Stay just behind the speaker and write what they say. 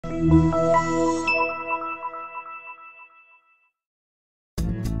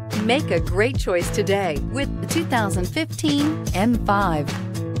Make a great choice today with the 2015 M5.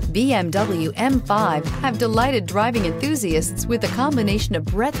 BMW M5 have delighted driving enthusiasts with a combination of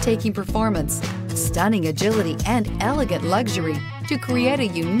breathtaking performance, stunning agility, and elegant luxury to create a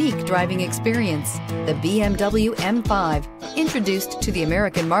unique driving experience. The BMW M5, introduced to the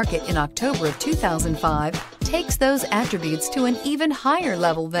American market in October of 2005, takes those attributes to an even higher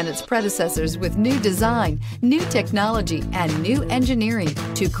level than its predecessors with new design, new technology, and new engineering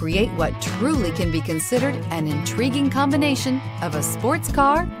to create what truly can be considered an intriguing combination of a sports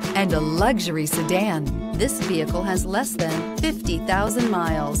car and a luxury sedan. This vehicle has less than 50,000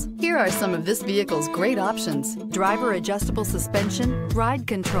 miles. Here are some of this vehicle's great options: driver adjustable suspension, ride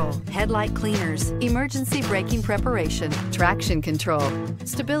control, headlight cleaners, emergency braking preparation, traction control,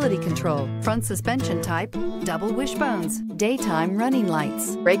 stability control, front suspension type, double wishbones, daytime running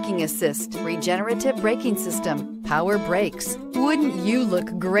lights, braking assist, regenerative braking system, power brakes. Wouldn't you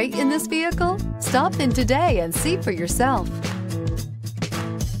look great in this vehicle? Stop in today and see for yourself.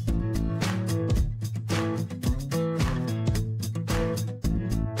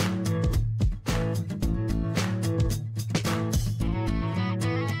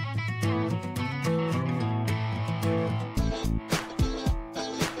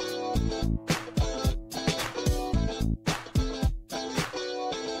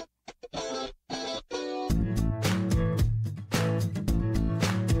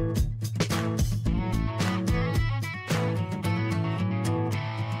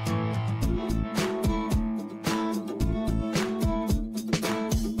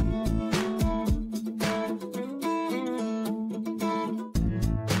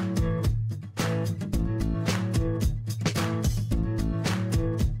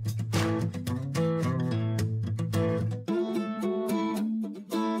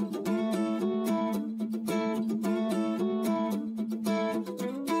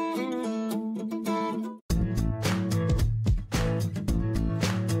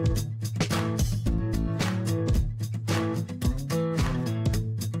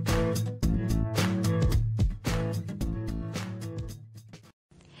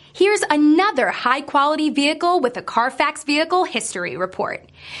 Here's another high-quality vehicle with a CARFAX Vehicle History Report.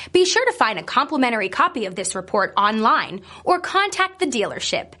 Be sure to find a complimentary copy of this report online or contact the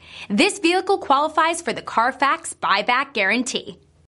dealership. This vehicle qualifies for the CARFAX Buyback Guarantee.